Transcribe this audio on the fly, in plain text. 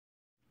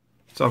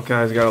What's up,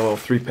 guys? Got a little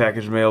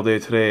 3-package mail day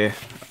today.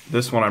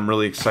 This one I'm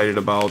really excited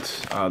about.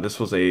 This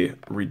was a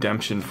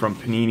redemption from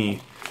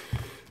Panini.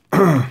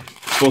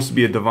 It's supposed to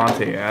be a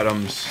Davante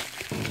Adams.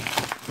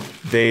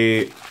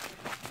 They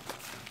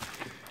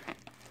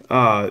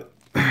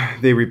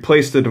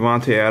replaced the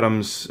Davante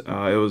Adams.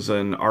 It was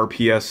an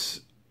RPS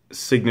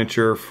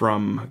signature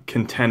from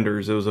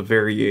Contenders. It was a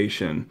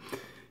variation.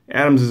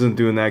 Adams isn't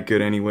doing that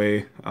good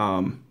anyway.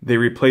 They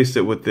replaced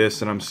it with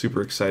this, and I'm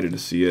super excited to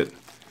see it.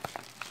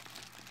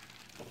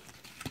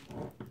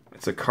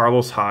 It's a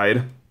Carlos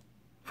Hyde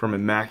from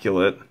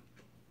Immaculate.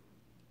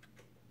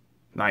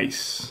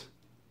 Nice.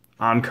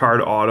 On-card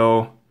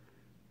auto.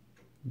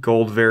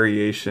 Gold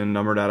variation,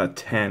 numbered out of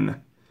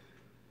 10.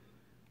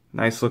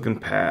 Nice looking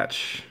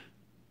patch.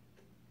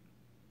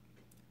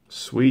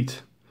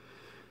 Sweet.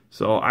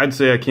 So I'd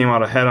say I came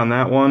out ahead on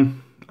that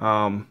one.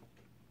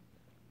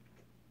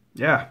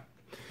 Yeah.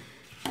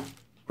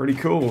 Pretty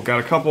cool. Got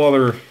a couple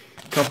other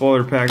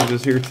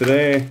packages here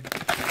today.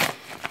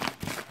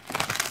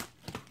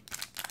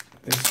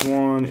 This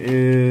one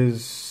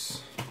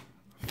is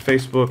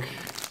Facebook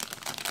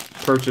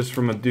purchase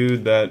from a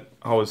dude that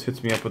always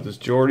hits me up with his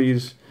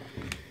Jordies.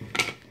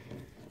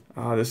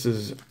 This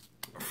is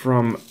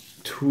from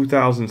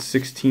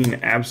 2016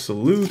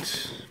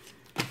 Absolute.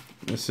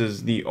 This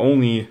is the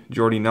only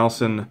Jordy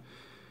Nelson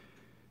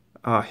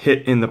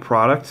hit in the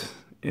product.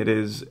 It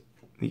is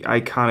the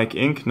Iconic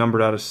ink,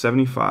 numbered out of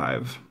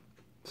 75.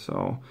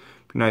 So,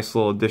 nice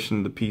little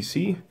addition to the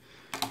PC.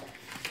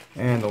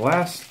 And the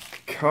last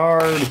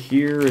card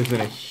here is in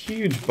a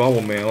huge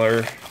bubble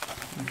mailer.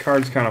 The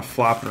card's kind of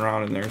flopping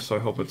around in there, so I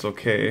hope it's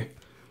okay.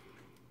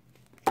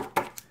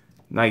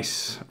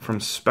 Nice. From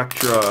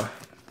Spectra.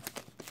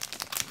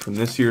 From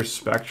this year's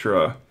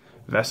Spectra.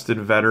 Vested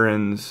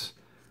Veterans.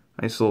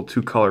 Nice little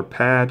 2-color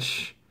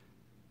patch.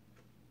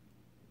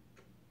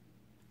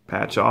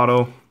 Patch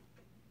auto.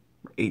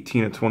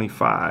 18 of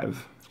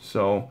 25.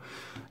 So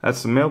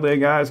that's the mail day,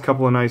 guys.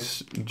 Couple of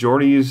nice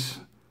Jordies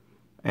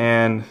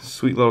and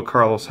sweet little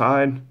Carlos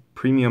Hyde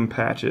premium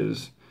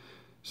patches.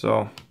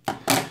 So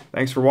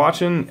thanks for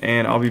watching,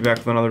 and I'll be back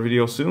with another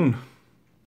video soon.